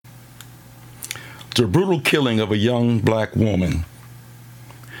The brutal killing of a young black woman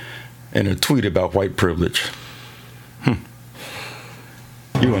and a tweet about white privilege.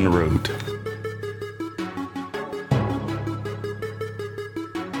 You on the road.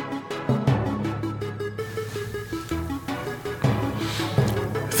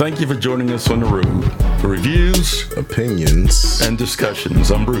 Thank you for joining us on the road. For reviews, opinions, and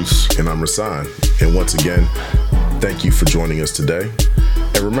discussions. I'm Bruce. And I'm Rahsaan. And once again, thank you for joining us today.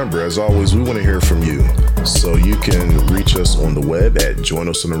 And remember, as always, we want to hear from you. So you can reach us on the web at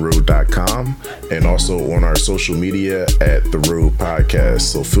joinusontheroad.com and also on our social media at The Road Podcast.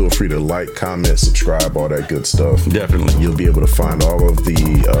 So feel free to like, comment, subscribe, all that good stuff. Definitely. You'll be able to find all of the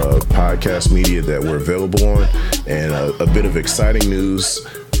podcast media that we're available on. And a bit of exciting news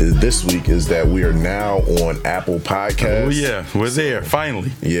this week is that we are now on Apple Podcasts. Oh yeah, we're there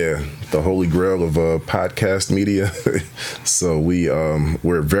finally. Yeah, the holy grail of podcast media. So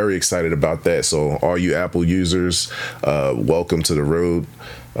we're very excited about that. So all you Apple users, welcome to the road.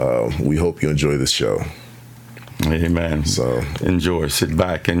 We hope you enjoy this show. Amen. So enjoy, sit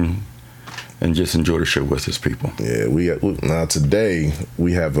back and just enjoy the show with us, people. Yeah, now today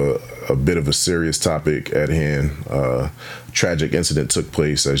we have a bit of a serious topic at hand. Tragic incident took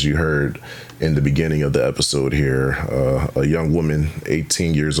place, as you heard in the beginning of the episode here. A young woman,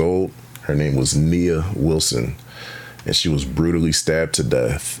 18 years old. Her name was Nia Wilson, and she was brutally stabbed to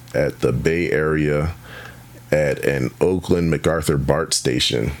death at the Bay Area at an Oakland MacArthur BART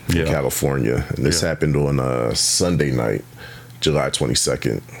station in California. And this happened on Sunday night, July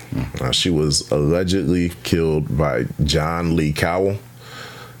 22nd. She was allegedly killed by John Lee Cowell,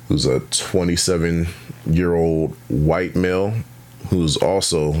 who's a 27-year-old white male who's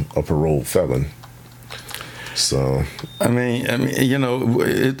also a paroled felon. So, I mean, you know,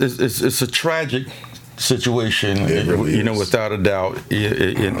 it's a tragic situation, it really you know, is. without a doubt,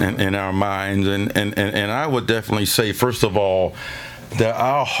 in our minds, and I would definitely say, first of all, that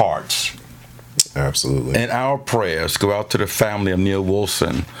our hearts. Absolutely. And our prayers go out to the family of Nia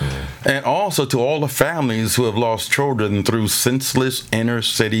Wilson, and also to all the families who have lost children through senseless inner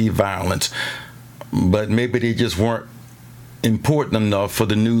city violence. But maybe they just weren't important enough for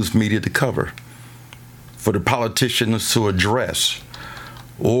the news media to cover, for the politicians to address,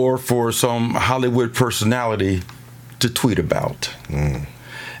 or for some Hollywood personality to tweet about. And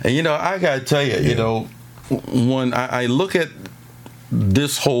you know, I gotta tell you, you know, when I look at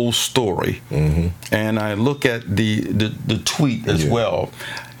this whole story, and I look at the tweet as well,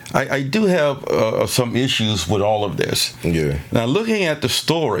 I do have some issues with all of this. Yeah. Now, looking at the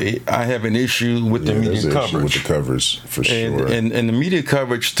story, I have an issue with the media coverage. With the coverage, for sure. And the media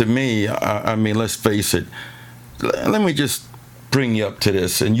coverage, to me, I mean, let's face it. Let me just bring you up to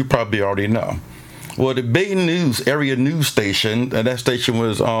this, and you probably already know. Well, the Bay News area news station, and that station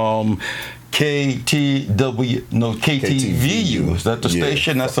was KTVU. Is that the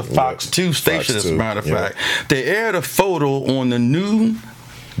station? That's a Fox 2 station, as a matter of fact. They aired a photo on the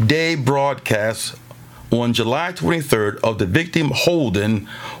noonday broadcast on July 23rd of the victim holding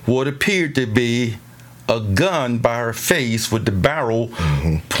what appeared to be a gun by her face with the barrel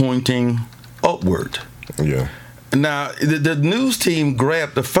pointing upward. Yeah. Now, the news team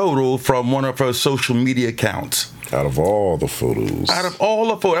grabbed the photo from one of her social media accounts. Out of all the photos. I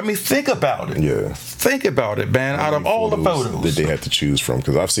mean, think about it. Yeah. Think about it, man. Out of all the photos that they had to choose from,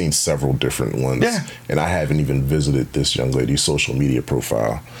 because I've seen several different ones. Yeah. And I haven't even visited this young lady's social media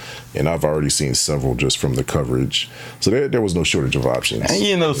profile. And I've already seen several just from the coverage. So there was no shortage of options. And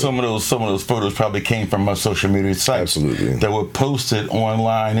you know, some of those photos probably came from my social media sites. Absolutely. That were posted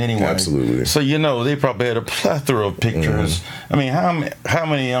online anyway. Absolutely. So, you know, they probably had a plethora of pictures. I mean, how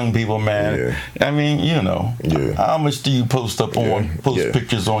many young people, man? Yeah. I mean, you know, how much do you post up on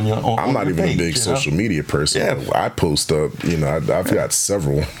pictures on your own? I'm not even a big social media person. Yeah. I post up, you know, I've got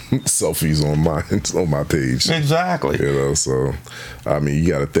several selfies on my page. Exactly. You know, so I mean, you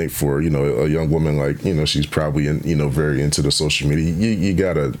got to think for, you know, a young woman like, you know, she's probably very into the social media. You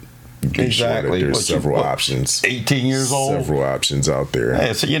got to be sure that there's several options. 18 years old. Several options out there.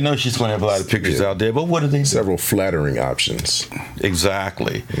 Yeah, so you know she's going to have a lot of pictures out there. But what do they do? Several flattering options.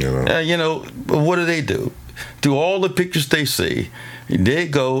 Exactly. You know, what do they do? To all the pictures they see, they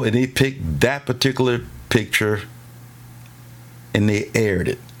go and they pick that particular picture and they aired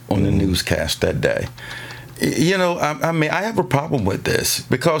it on the newscast that day. You know, I mean, I have a problem with this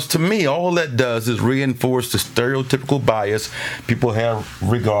because to me, all that does is reinforce the stereotypical bias people have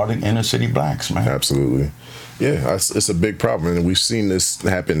regarding inner city blacks, man. Absolutely. Yeah, it's a big problem, and we've seen this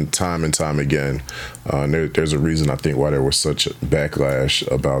happen time and time again. There's a reason, I think, why there was such a backlash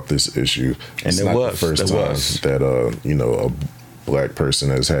about this issue. And it's not the first time that you know, black person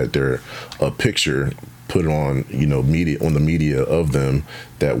has had a picture put on, the media of them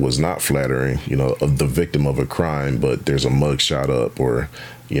that was not flattering, of the victim of a crime, but there's a mugshot up, or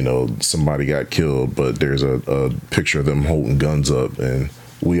somebody got killed, but there's a picture of them holding guns up, and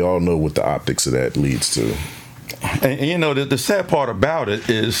we all know what the optics of that leads to. And the sad part about it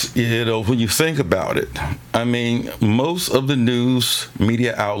is, when you think about it, I mean, most of the news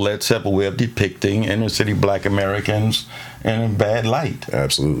media outlets have a way of depicting inner city black Americans in a bad light.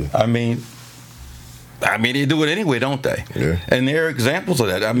 Absolutely. I mean, they do it anyway, don't they? Yeah. And there are examples of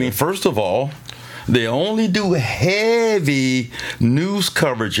that. I mean, first of all, they only do heavy news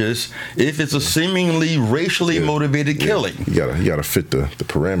coverages if it's a seemingly racially motivated killing. You gotta fit the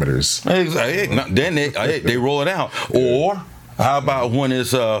parameters. Exactly. Then they roll it out. Or how about when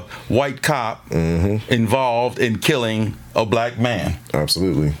it's a white cop involved in killing a black man?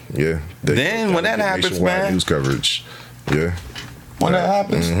 Absolutely. Yeah. Then when that happens, man, news coverage. Yeah. When that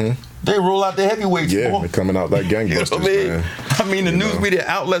happens. They roll out the heavyweights. Yeah, they're coming out like gangbusters, man. I mean, the news media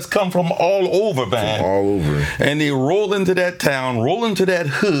outlets come from all over, man. From all over. And they roll into that town, roll into that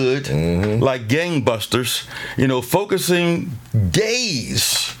hood like gangbusters, focusing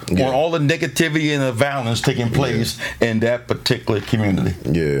days on all the negativity and the violence taking place in that particular community.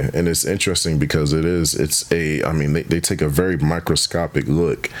 Yeah, and it's interesting because they take a very microscopic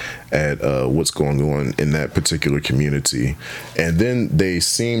look at what's going on in that particular community. And then they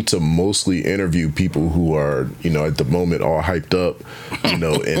seem to mostly interview people who are, at the moment all hyped up, and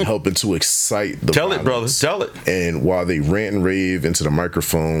helping to excite the Tell violence. it, brother. Tell it. And while they rant and rave into the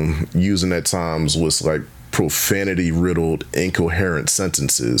microphone, using at times what's like profanity-riddled, incoherent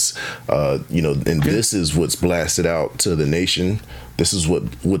sentences, and this is what's blasted out to the nation. This is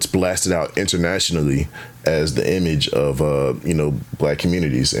what's blasted out internationally as the image of black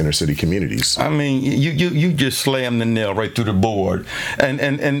communities, inner city communities. I mean, you just slammed the nail right through the board.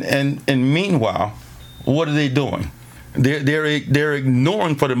 And meanwhile, what are they doing? They're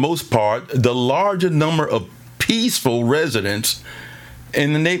ignoring, for the most part, the larger number of peaceful residents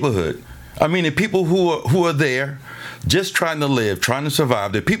in the neighborhood. I mean, the people who are there just trying to live, trying to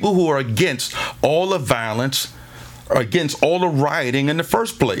survive. The people who are against all the violence, against all the rioting in the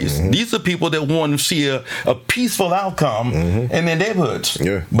first place. These are people that want to see a peaceful outcome in their neighborhoods.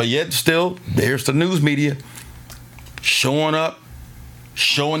 Yeah. But yet still, there's the news media showing up,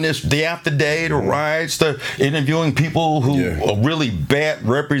 showing this day after day, the riots, the interviewing people who are really bad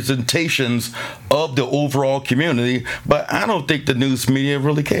representations of the overall community. But I don't think the news media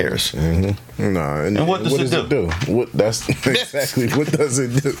really cares. No, and what does it do? That's exactly what does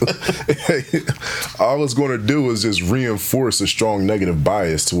it do? All it's going to do is just reinforce a strong negative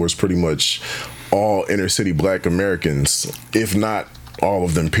bias towards pretty much all inner city black Americans, if not all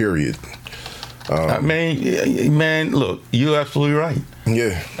of them, period. I mean, man, look, you're absolutely right.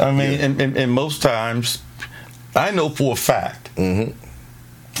 Yeah. I mean, and most times, I know for a fact,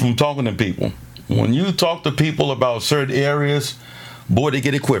 from talking to people, when you talk to people about certain areas, boy, they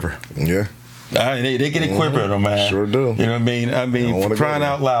get a quiver. Yeah. They get a quiver, though, man. Sure do. You know what I mean? I mean, crying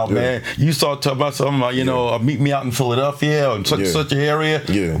out loud, man. You start talking about something, meet me out in Philadelphia or such an area.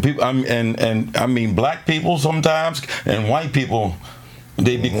 Yeah. People, and I mean, black people sometimes and white people,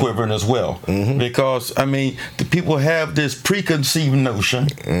 they be quivering as well. Because, I mean, the people have this preconceived notion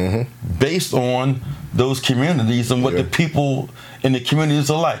based on those communities and what the people in the communities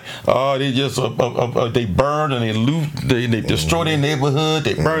are like. They just, they burn and they loot, they destroy their neighborhood,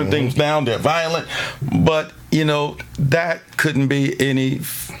 they burn things down, they're violent. But, that couldn't be any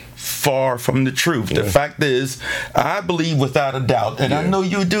far from the truth. The fact is, I believe without a doubt, and I know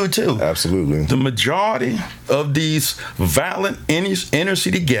you do too. Absolutely. The majority of these violent inner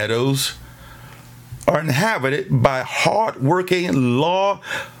city ghettos are inhabited by hard-working,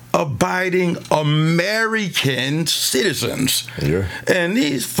 law-abiding American citizens. Yeah. And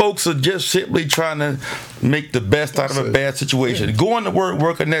these folks are just simply trying to make the best out of a bad situation. Going to work,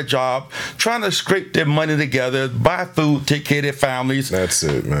 working their job, trying to scrape their money together, buy food, take care of their families. That's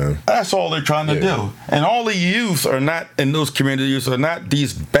it, man. That's all they're trying to do. And all the youth are not in those communities, are not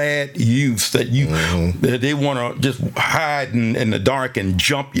these bad youths that that they want to just hide in the dark and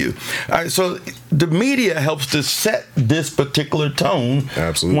jump you. So the media helps to set this particular tone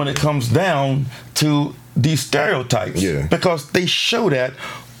when it comes down to these stereotypes. Yeah. Because they show that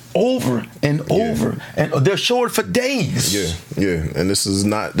over and over, and they're showing for days. And this is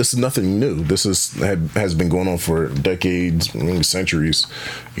nothing new. This has been going on for decades, maybe centuries.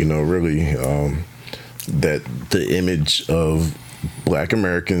 Really, that the image of black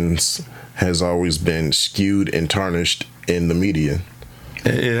Americans has always been skewed and tarnished in the media.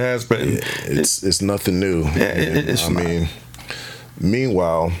 It has been. It's nothing new. It's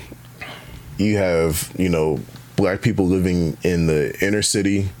Meanwhile, you have, black people living in the inner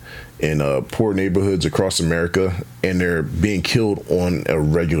city in poor neighborhoods across America, and they're being killed on a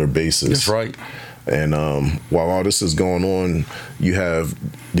regular basis. That's right. And while all this is going on, you have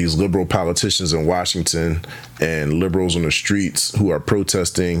these liberal politicians in Washington and liberals on the streets who are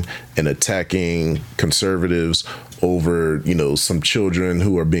protesting and attacking conservatives over, some children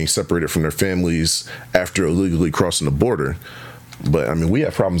who are being separated from their families after illegally crossing the border. But, I mean, we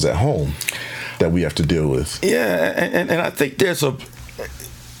have problems at home that we have to deal with. Yeah, and I think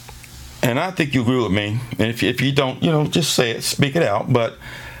and I think you agree with me. And if you don't, just say it, speak it out. But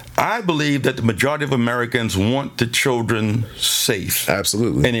I believe that the majority of Americans want the children safe.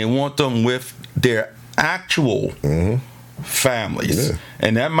 Absolutely. And they want them with their actual families. Yeah.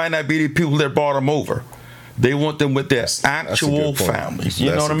 And that might not be the people that brought them over. They want them with their actual families.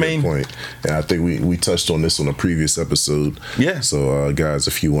 You know what I mean? Point. And I think we touched on this on a previous episode. Yeah. So, guys,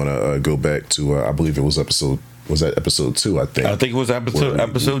 if you want to go back to, I believe it was episode 2, I think. I think it was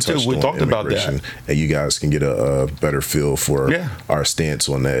episode 2. We talked about that. And you guys can get a better feel for our stance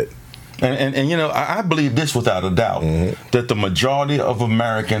on that. And I believe this without a doubt, that the majority of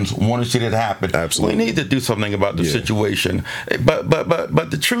Americans want to see that happen. Absolutely. We need to do something about the situation. But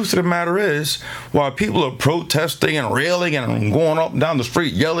the truth of the matter is, while people are protesting and railing and going up and down the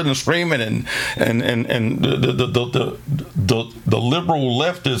street, yelling and screaming, and the liberal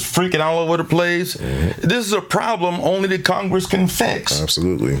left is freaking all over the place, this is a problem only the Congress can fix.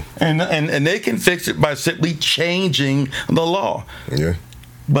 Absolutely. And they can fix it by simply changing the law. Yeah.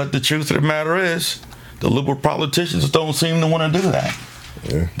 But the truth of the matter is, the liberal politicians don't seem to want to do that.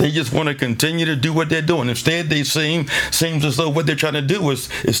 Yeah. They just want to continue to do what they're doing. Instead, they seems as though what they're trying to do is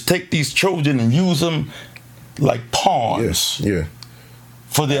take these children and use them like pawns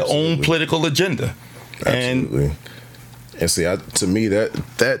for their own political agenda. Absolutely. And see, to me,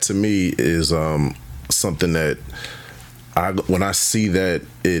 that to me is something that when I see that,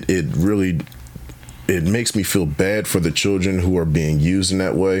 it really. It makes me feel bad for the children who are being used in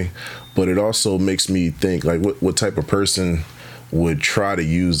that way, but it also makes me think, like, what type of person would try to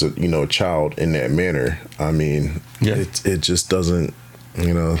use a child in that manner? I mean, it just doesn't,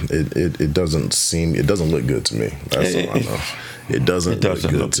 it doesn't look good to me. That's all I know. It doesn't look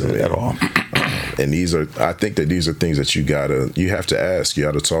good to me at all. And I think that these are things that you have to ask. You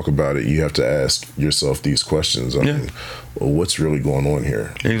got to talk about it. You have to ask yourself these questions. I mean, well, what's really going on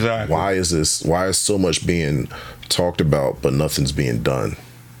here? Exactly. Why is so much being talked about, but nothing's being done?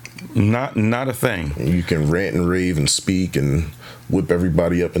 Not a thing. You can rant and rave and speak and whip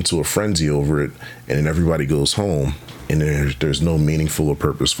everybody up into a frenzy over it, and then everybody goes home, and there's no meaningful or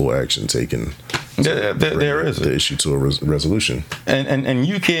purposeful action taken. There is the issue to a resolution. And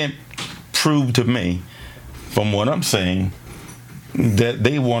you can't prove to me, from what I'm saying, that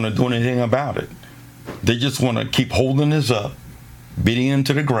they want to do anything about it. They just want to keep holding this up, beating it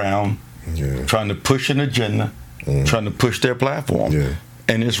into the ground, trying to push an agenda, trying to push their platform. Yeah.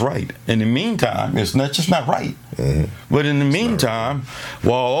 And it's right. In the meantime, it's just not right. But in the meantime,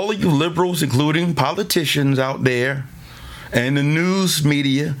 while all of you liberals, including politicians out there and the news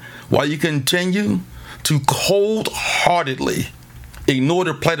media, while you continue to cold-heartedly ignore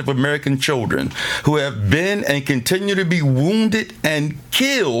the plight of American children who have been and continue to be wounded and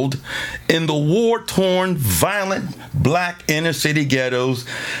killed in the war-torn, violent black inner-city ghettos,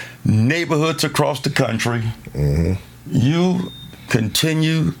 neighborhoods across the country, you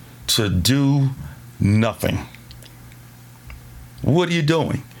continue to do nothing. What are you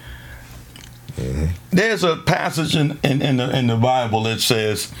doing? There's a passage in the Bible that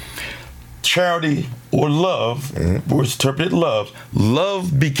says, charity or love, or it's interpreted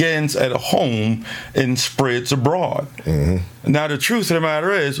love begins at home and spreads abroad. Now, the truth of the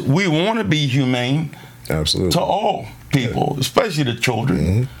matter is, we want to be humane to all people, especially the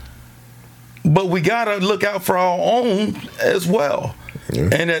children. But we got to look out for our own as well.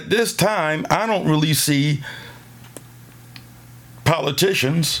 And at this time, I don't really see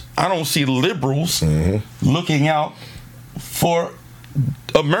politicians, I don't see liberals looking out for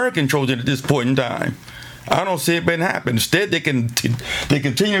American children at this point in time. I don't see it been happening. Instead, they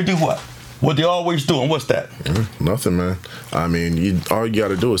continue to do what they always do. And what's that? Nothing, man. I mean, all you got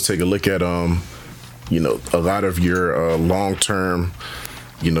to do is take a look at a lot of your long-term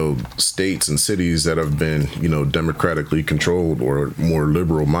states and cities that have been democratically controlled or more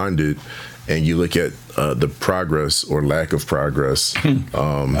liberal minded, and you look at the progress or lack of progress.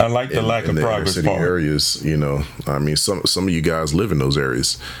 I like the lack of progress city part. Areas, I mean, some of you guys live in those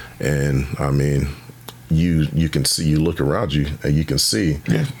areas, and I mean, you can see, you look around you and you can see,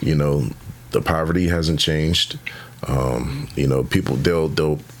 the poverty hasn't changed. People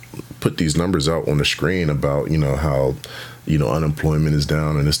they'll put these numbers out on the screen about how unemployment is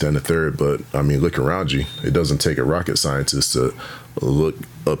down and this, that, and the third. But I mean, look around you. It doesn't take a rocket scientist to look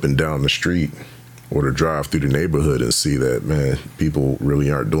up and down the street or to drive through the neighborhood and see that, man, people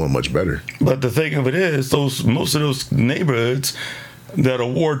really aren't doing much better. But the thing of it is, most of those neighborhoods that are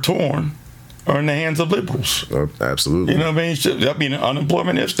war torn are in the hands of liberals. Absolutely. You know what I mean?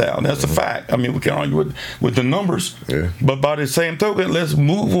 Unemployment is down. That's a fact. I mean, we can argue with the numbers. Yeah. But by the same token, let's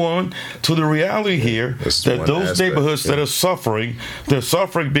move on to the reality here that those neighborhoods that are suffering, they're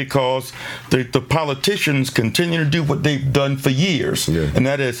suffering because the politicians continue to do what they've done for years. Yeah. And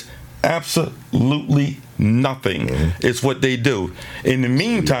that is absolutely nothing. It's what they do. In the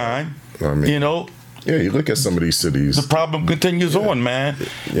meantime, yeah, you look at some of these cities. the problem continues on, man.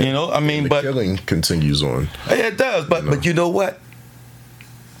 Yeah. But killing continues on. it does. But you know what?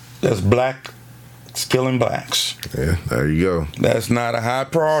 That's black killing blacks. Yeah, there you go. That's not a high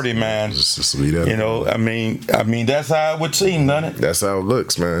priority, man. Just leave that. I mean, that's how it would seem, doesn't it? That's how it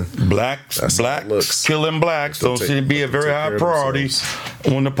looks, man. Blacks killing blacks don't seem to be a very high priority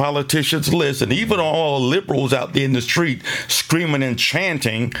on the politicians' list, and even all the liberals out there in the street screaming and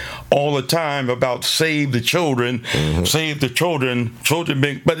chanting all the time about save the children, save the children,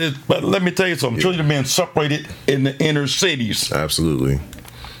 but let me tell you something. Children being separated in the inner cities. Absolutely.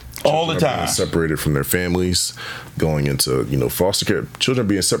 All the time. Being separated from their families, going into foster care. Children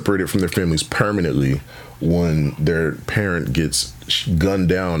being separated from their families permanently when their parent gets gunned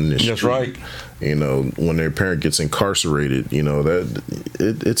down in the street. That's right. When their parent gets incarcerated. That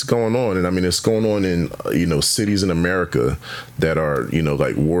it's going on, and I mean it's going on in cities in America that are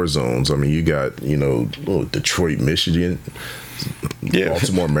like war zones. I mean you got Detroit, Michigan,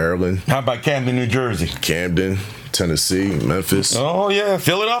 Baltimore, Maryland. How about Camden, New Jersey? Camden, Tennessee, Memphis. Oh yeah,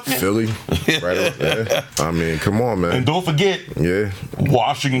 Philadelphia. Philly. Right up there. I mean, come on, man. And don't forget,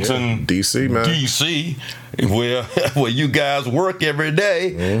 Washington, D.C., man. D.C., where you guys work every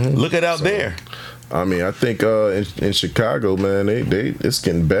day. Look at out there. I mean, I think in Chicago, man, they it's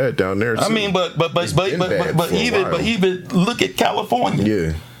getting bad down there too. I mean, but even look at California.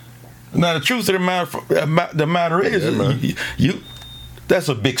 Yeah. Now the truth of the matter is, that's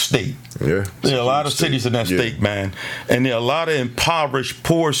a big state. Yeah. There are a lot of cities in that state, man. And there are a lot of impoverished,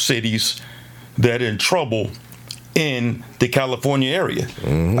 poor cities that are in trouble in the California area.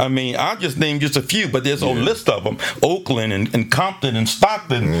 I mean, I'll just name just a few, but there's a list of them. Oakland and Compton and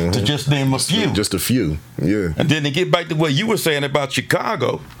Stockton, to just name a few. Just a few, yeah. And then to get back to what you were saying about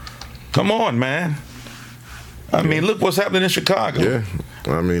Chicago, come on, man. I mean, look what's happening in Chicago. Yeah.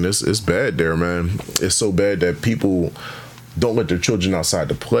 I mean, it's bad there, man. It's so bad that people don't let their children outside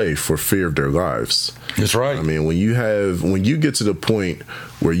to play for fear of their lives. That's right. I mean, when you get to the point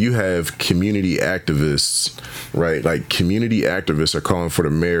where you have community activists, right? Like community activists are calling for the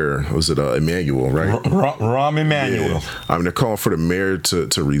mayor. Was it Emanuel, right? Rahm Emanuel. Yeah. I mean, they're calling for the mayor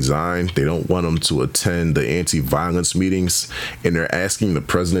to resign. They don't want him to attend the anti-violence meetings, and they're asking the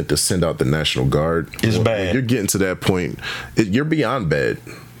president to send out the National Guard. It's bad. When you're getting to that point, you're beyond bad.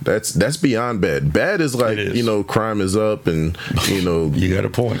 That's beyond bad. Bad is like, crime is up and, you got a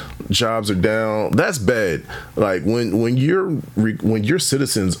point. Jobs are down. That's bad. Like when your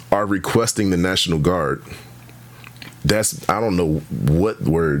citizens are requesting the National Guard, I don't know what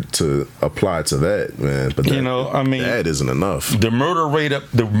word to apply to that, man. But that isn't enough. The murder rate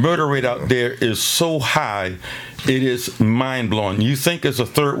out there is so high, it is mind blowing. You think it's a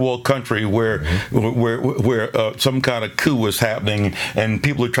third world country where some kind of coup is happening and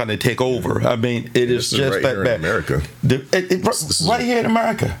people are trying to take over. I mean, it is just right that here bad. In America, right here in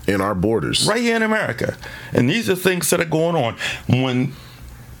America, in our borders, right here in America, and these are things that are going on when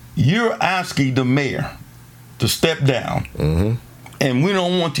you're asking the mayor to step down, and we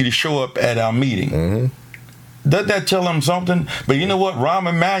don't want you to show up at our meeting. Does that tell him something? But you know what? Rahm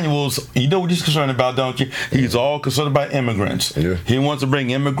Emanuel's, you know what he's concerned about, don't you? He's all concerned about immigrants. Yeah. He wants to bring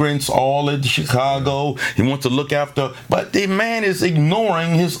immigrants all into Chicago. He wants to look after, but the man is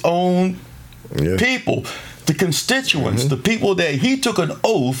ignoring his own people. The constituents, the people that he took an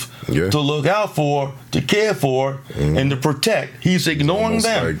oath to look out for, to care for, and to protect. He's ignoring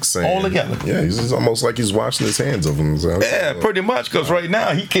them altogether. Yeah, it's almost like he's washing his hands of them. Pretty much, because right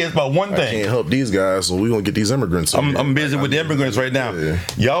now he cares about one thing. I can't help these guys, so we're going to get these immigrants. I'm busy with the immigrants right now. Yeah.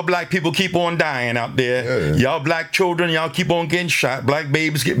 Y'all black people keep on dying out there. Y'all black children, y'all keep on getting shot. Black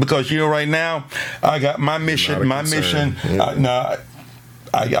babies because right now, I got my mission.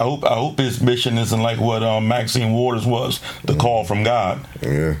 I hope his mission isn't like what Maxine Waters was, the call from God.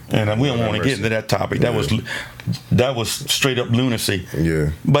 Yeah. And we don't want to get into that topic. That was straight up lunacy. Yeah.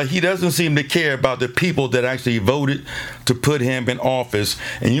 But he doesn't seem to care about the people that actually voted to put him in office.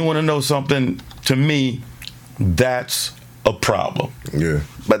 And you want to know something? To me, that's a problem. Yeah.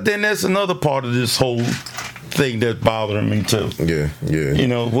 But then there's another part of this whole thing that's bothering me too. Yeah. You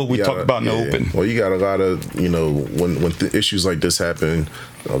know what we talk about in the open. Well, you got a lot of, when issues like this happen,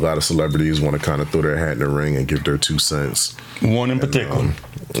 a lot of celebrities want to kind of throw their hat in the ring and give their 2 cents. One in particular.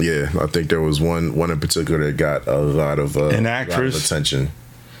 I think there was one in particular that got a lot of an actress, lot of attention.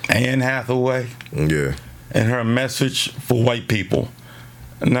 Anne Hathaway. Yeah. And her message for white people.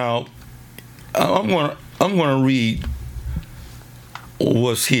 Now, I'm gonna read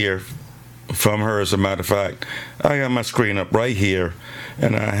what's here from her. As a matter of fact, I got my screen up right here,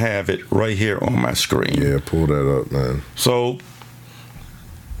 and I have it right here on my screen. Yeah, pull that up, man. So,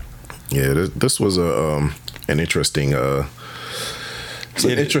 yeah, this was an interesting, it's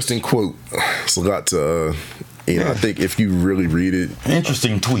an interesting quote. It's a lot to, I think if you really read it,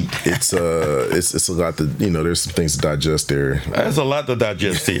 interesting tweet. It's a lot to, there's some things to digest there. There's a lot to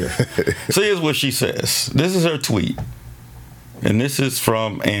digest here. So here's what she says. This is her tweet. And this is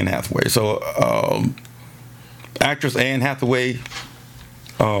from Anne Hathaway. So, actress Anne Hathaway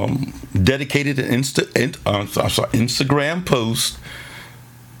dedicated an Instagram post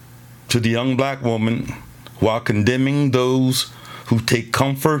to the young black woman while condemning those who take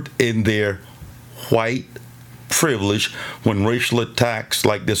comfort in their white privilege when racial attacks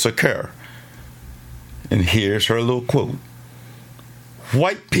like this occur. And here's her little quote.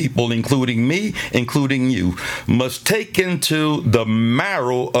 White people, including me, including you, must take into the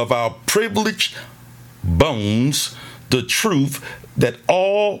marrow of our privileged bones the truth that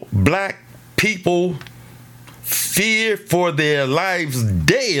all black people fear for their lives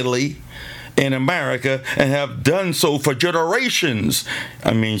daily in America and have done so for generations.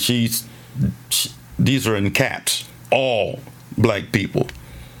 I mean, these are in caps. All black people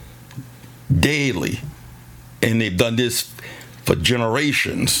daily, and they've done this for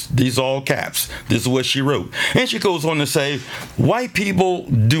generations. These are all caps. This is what she wrote. And she goes on to say, white people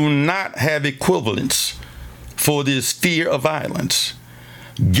do not have equivalents for this fear of violence.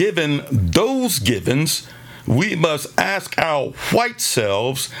 Given those givens, we must ask our white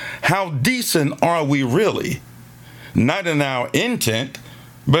selves, how decent are we really? Not in our intent,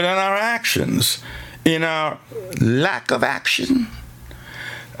 but in our actions, in our lack of action.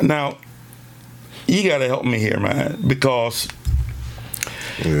 Now, you got to help me here, man, because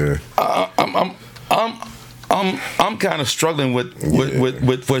I'm kind of struggling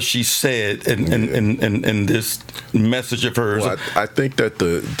with what she said in this message of hers. Well, I think that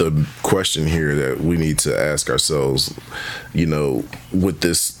the question here that we need to ask ourselves, with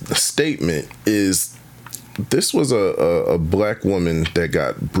this statement is, this was a black woman that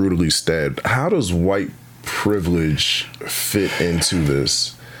got brutally stabbed. How does white privilege fit into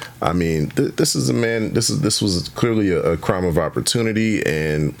this? I mean, this is a man. This was clearly a crime of opportunity,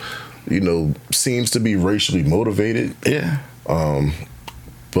 and seems to be racially motivated. Yeah.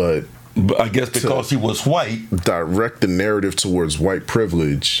 But I guess because he was white, direct the narrative towards white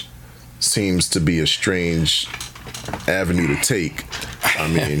privilege seems to be a strange avenue to take. I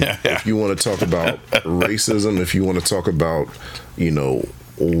mean, if you want to talk about racism, if you want to talk about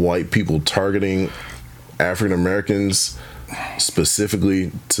white people targeting African Americans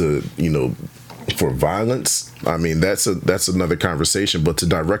specifically to for violence, I mean that's another conversation. But to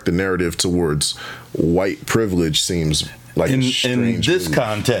direct the narrative towards white privilege seems like in strange this move.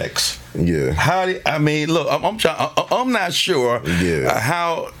 context. Yeah. I'm not sure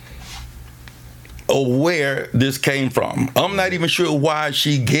how or where this came from. I'm not even sure why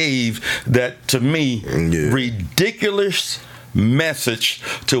she gave that, to me, ridiculous message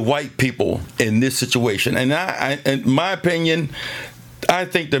to white people in this situation. And in my opinion, I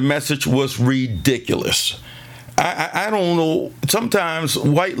think the message was ridiculous. I don't know. Sometimes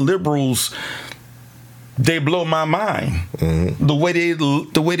white liberals, they blow my mind. Mm-hmm.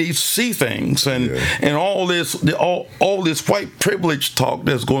 The way they see things, and all this white privilege talk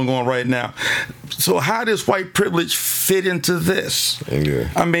that's going on right now. So how does white privilege fit into this? Yeah.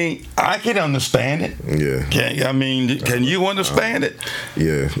 I mean, I can understand it. Yeah. Can you understand it?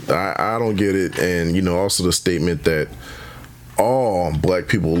 Yeah, I don't get it. And also the statement that all black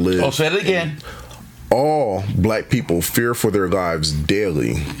people live. Oh, say it again. All black people fear for their lives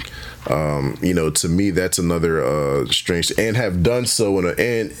daily. To me, that's another strange, and have done so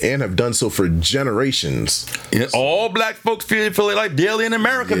and have done so for generations. Yeah, all black folks fear for their life daily in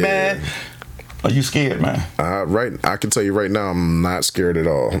America, man. Are you scared, man? Right. I can tell you right now, I'm not scared at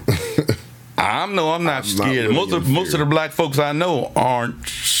all. I'm not scared. Not really most of the black folks I know aren't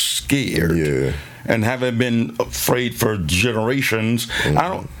scared. Yeah. And haven't been afraid for generations.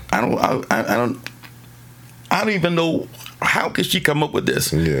 Mm-hmm. I don't even know how could she come up with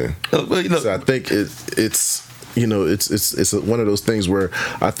this. Yeah. So I think it's one of those things where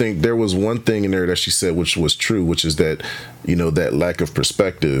I think there was one thing in there that she said which was true, which is that that lack of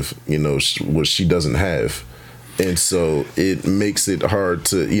perspective, what she doesn't have. And so it makes it hard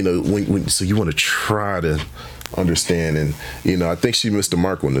to, so you want to try to understand, and I think she missed the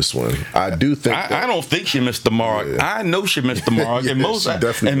mark on this one. I do think I don't think she missed the mark. Yeah. I know she missed the mark. Yeah,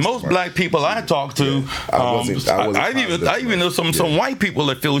 and most black people I talk to, I even know some white people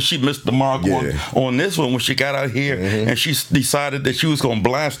that feel she missed the mark on this one when she got out here and she decided that she was going to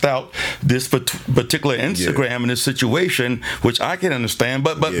blast out this particular Instagram in this situation, which I can understand.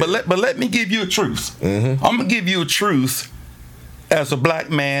 But let me give you a truth. I'm gonna give you a truth as a black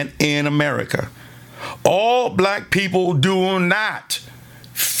man in America. All black people do not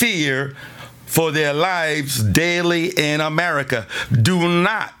fear for their lives daily in America. Do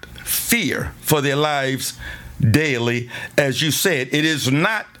not fear for their lives daily. As you said, it is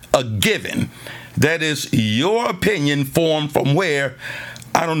not a given. That is your opinion formed from where,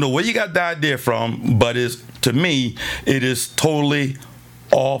 I don't know where you got the idea from, but to me, it is totally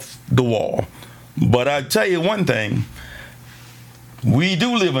off the wall. But I tell you one thing, we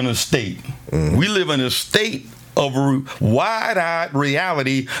do live in a state. We live in a state of wide-eyed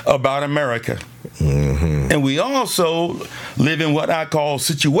reality about America. And we also live in what I call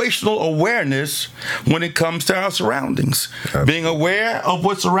situational awareness when it comes to our surroundings. Absolutely. Being aware of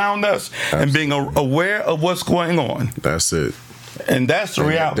what's around us. Absolutely. And being aware of what's going on. That's it. And that's the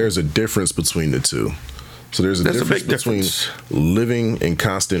reality. There's a difference between the two. So there's a difference between living in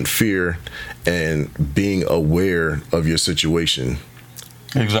constant fear and being aware of your situation.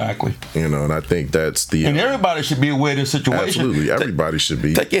 Exactly. And I think that's the... And everybody should be aware of the situation. Absolutely. Everybody should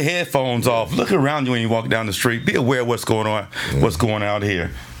be. Take your headphones off. Look around you when you walk down the street. Be aware of what's going on, what's going out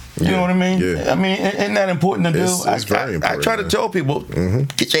here. You know what I mean? Yeah. I mean, isn't that important to do? It's very important. I try to tell people,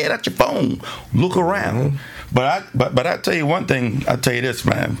 get your head out your phone. Look around. But I tell you one thing. I tell you this,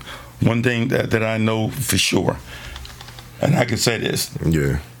 man. One thing that I know for sure. And I can say this.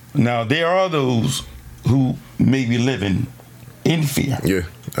 Yeah. Now, there are those who may be living in fear. Yeah,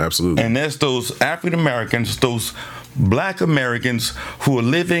 absolutely. And that's those African Americans, those black Americans who are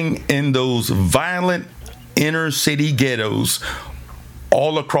living in those violent inner city ghettos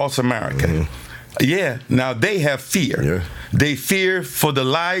all across America. Yeah, now they have fear. Yeah. They fear for the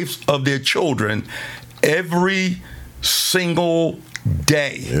lives of their children every single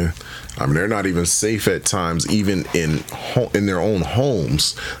day. Yeah. I mean, they're not even safe at times, even in their own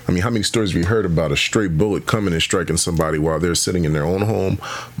homes. I mean, how many stories have we heard about a stray bullet coming and striking somebody while they're sitting in their own home,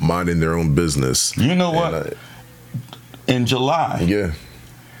 minding their own business? You know what? In July,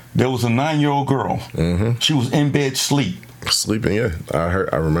 there was a 9-year-old girl. She was in bed sleeping. Yeah,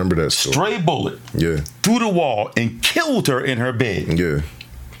 I remember that story. Stray bullet. Yeah. Through the wall and killed her in her bed. Yeah.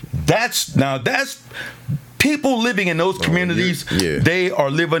 That's people living in those communities, they are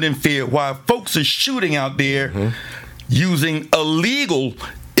living in fear while folks are shooting out there using illegal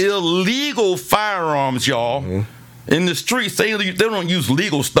firearms, y'all. In the streets, they don't use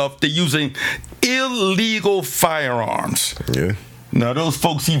legal stuff. They're using illegal firearms. Yeah. Now, those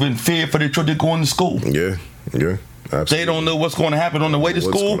folks even fear for their children going to school. Yeah. Yeah. Absolutely. They don't know what's going to happen on the way to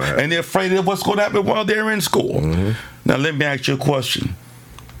school, and they're afraid of what's going to happen while they're in school. Now, let me ask you a question.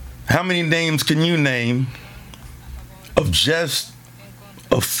 How many names can you name of just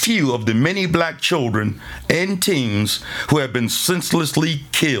a few of the many black children and teens who have been senselessly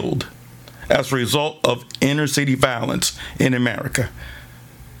killed as a result of inner city violence in America?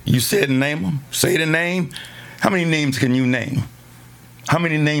 You said name them. Say the name. How many names can you name? How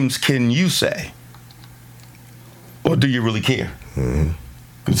many names can you say? Or do you really care?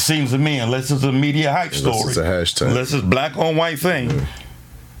 It seems to me, unless it's a media hype story, unless it's a hashtag, unless it's black on white thing,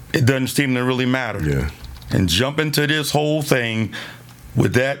 it doesn't seem to really matter. Yeah. And jump into this whole thing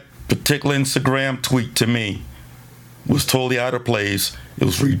with that particular Instagram tweet, to me, was totally out of place. It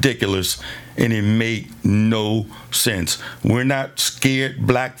was ridiculous, and it made no sense. We're not scared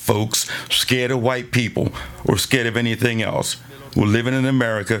black folks, scared of white people, or scared of anything else. We're living in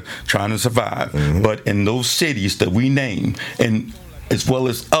America trying to survive. But in those cities that we name, and as well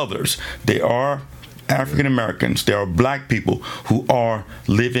as others, there are African Americans, there are black people who are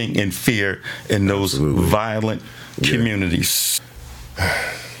living in fear in those violent communities.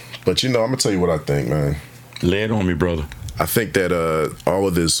 But I'm gonna tell you what I think, man. Lay it on me, brother. I think that all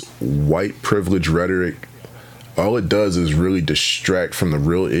of this white privilege rhetoric, all it does is really distract from the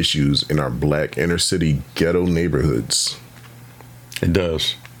real issues in our black inner city ghetto neighborhoods. It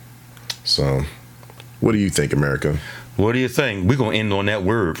does. So, what do you think, America? What do you think? We're going to end on that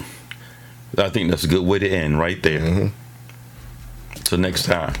word. I think that's a good way to end right there. Mm-hmm. Till next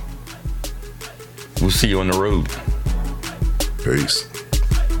time. We'll see you on the road. Peace.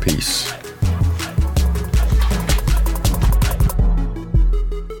 Peace.